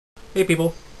Hey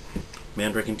people,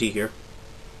 man drinking tea here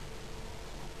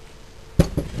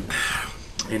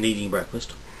and eating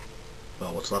breakfast.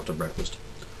 Well, what's left of breakfast.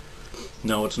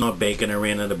 No, it's not bacon. I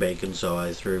ran out of bacon, so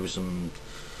I threw some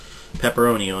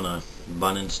pepperoni on a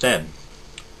bun instead.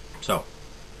 So,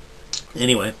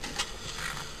 anyway,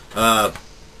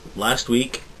 last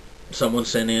week someone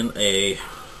sent an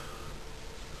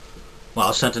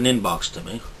inbox to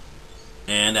me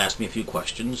and asked me a few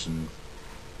questions and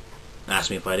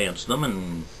asked me if I'd answer them,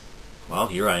 and well,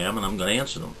 here I am, and I'm going to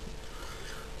answer them.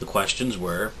 The questions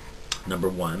were, number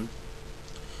one,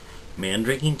 man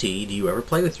drinking tea, do you ever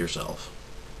play with yourself?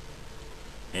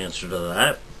 Answer to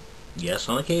that, yes,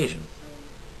 on occasion.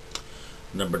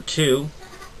 Number two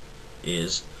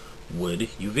is, would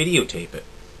you videotape it?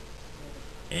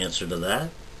 Answer to that,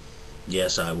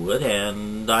 yes, I would,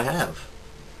 and I have.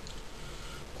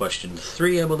 Question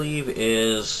three, I believe,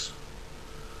 is,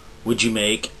 would you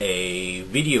make a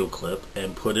video clip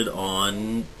and put it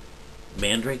on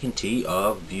Man Drinking Tea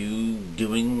of you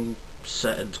doing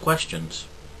said questions?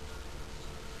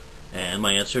 And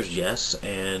my answer is yes,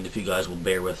 and if you guys will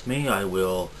bear with me, I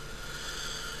will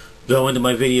go into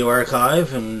my video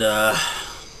archive and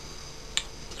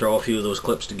throw a few of those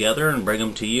clips together and bring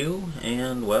them to you,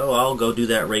 and well, I'll go do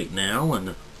that right now,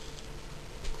 and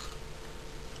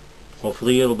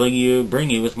hopefully it'll bring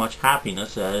you as much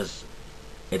happiness as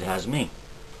it has me.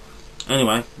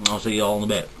 Anyway, I'll see you all in a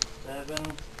bit.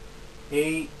 7,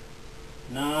 8,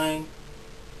 9,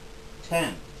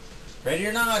 10. Ready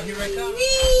or not, here I come.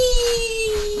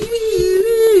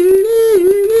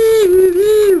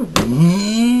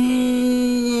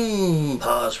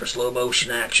 Pause for slow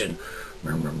motion action.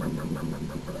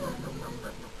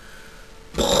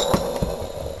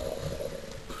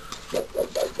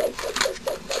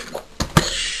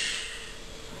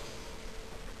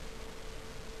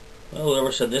 Well,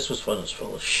 whoever said this was fun is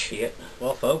full of shit.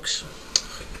 Well, folks,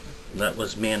 that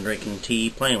was man drinking tea,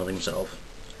 playing with himself.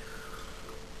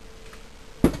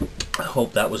 I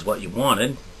hope that was what you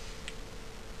wanted.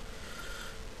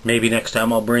 Maybe next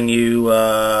time I'll bring you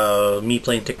me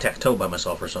playing tic-tac-toe by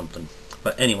myself or something.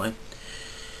 But anyway,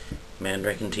 man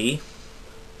drinking tea.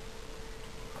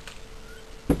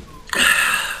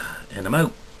 And I'm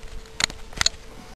out.